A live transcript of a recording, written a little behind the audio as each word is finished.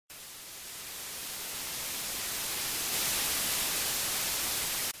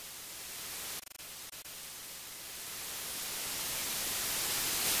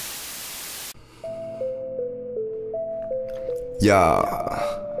Yeah,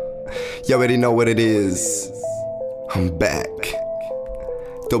 you already know what it is. I'm back.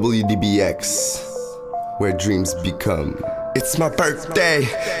 WDBX, where dreams become. It's my birthday,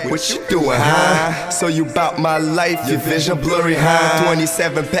 what you doing, huh? So you bout my life, your vision blurry, huh?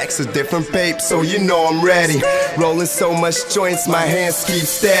 27 packs of different papes, so you know I'm ready. Rolling so much joints, my hands keep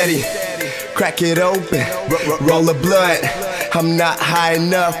steady. Crack it open, roll a blunt. I'm not high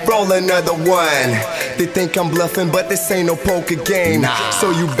enough, roll another one. They think I'm bluffing, but this ain't no poker game.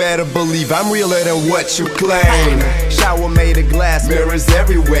 So you better believe I'm realer than what you claim. Shower made of glass, mirrors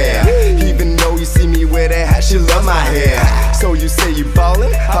everywhere. Even though you see me wear that hat, she love my hair. So you say you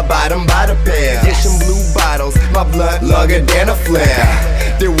ballin'? I buy them by the pair. Get some blue bottles, my blood longer than a flare.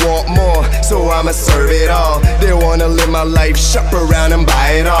 They want more, so I'ma serve it all. They wanna live my life, shop around and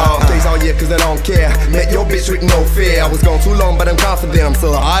buy it all. Days all year cause they don't care. Met your bitch with no fear. I was gone too long, but I'm confident. I'm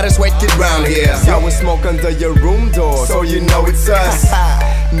still the hardest white kid round here. Yo, we smoke under your room door, so you know it's us.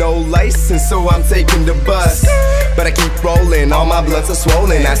 No license, so I'm taking the bus. But I keep rolling, all my blunts are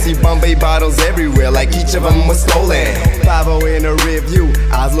swollen. I see Bombay bottles everywhere, like each of them was stolen. 5-0 in a rear view,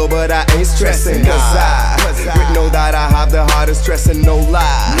 eyes low but I ain't stressing. Cause I, with no doubt I have the hardest stressing, no lie.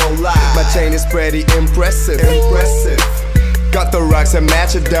 My chain is pretty impressive. Got the rocks that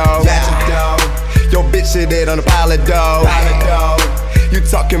match it though. Yo bitch shit it on a pile of dough. You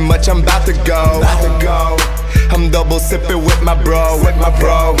talking much, I'm about to go. I'm double sipping with my bro.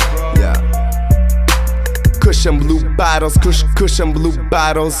 Yeah. Kush and blue bottles, Kush and blue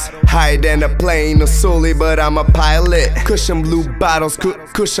bottles. Higher than a plane, no solely, but I'm a pilot. Kush and blue bottles,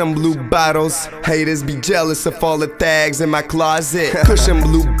 Kush and blue bottles. Haters be jealous of all the tags in my closet. Kush and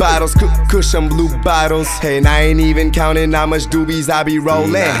blue bottles, Kush and blue bottles. Hey, and I ain't even counting how much doobies I be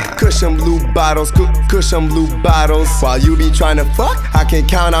rolling. Kush and blue bottles, Kush and blue bottles. While you be trying to fuck, I can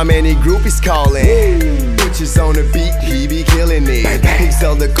count how many groupies calling. Bitches on the beat, he be killing it. He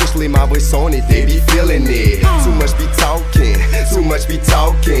sell the Kush, leave my voice on it, they be feeling it. Too much be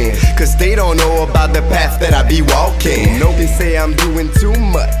talking, cause they don't know about the path that I be walking. No can say I'm doing too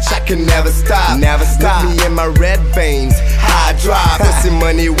much, I can never stop. Look me in my red veins, high drop. Pussy,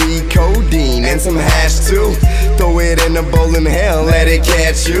 money, weed, codeine, and some hash too. Throw it in a bowl in hell, let it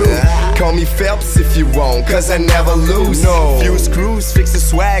catch you. Call me Phelps if you want, cause I never lose. Few screws, fix the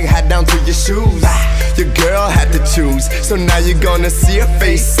swag, hat down to your shoes. Your girl had to choose, so now you're gonna see her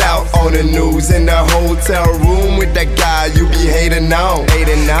face out on the news. In the hotel room with that guy you be hating on.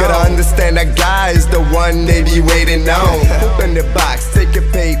 Gotta understand that guy is the one they be waiting on. Open the box, take a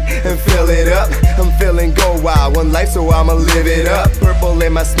pape and fill it up. I'm feeling go wild, one life so I'ma live it up. Purple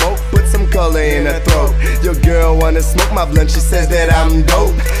in my smoke, put some color in her throat. Your girl wanna smoke my blunt, she says that I'm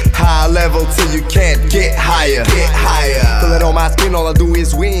dope. High level till you can't get higher. Feel it on my skin, all I do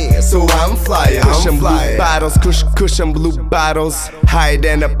is win, so I'm flyer. Kush and blue bottles, Kush and blue bottles. Higher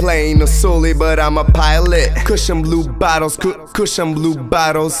than a plane, no solely, but I'm a pilot. Kush and blue bottles, Kush and blue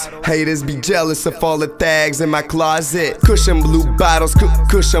bottles. Haters be jealous of all the tags in my closet. Kush and blue bottles,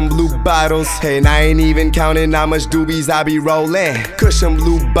 Kush and blue bottles. Hey, and I ain't even counting how much doobies I be rolling. Kush and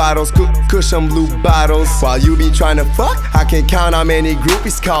blue bottles, Kush and blue bottles. While you be trying to fuck, I can count how many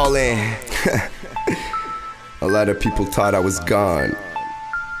groupies calling. A lot of people thought I was gone.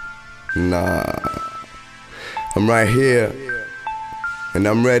 Nah, I'm right here, and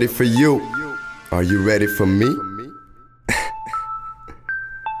I'm ready for you. Are you ready for me?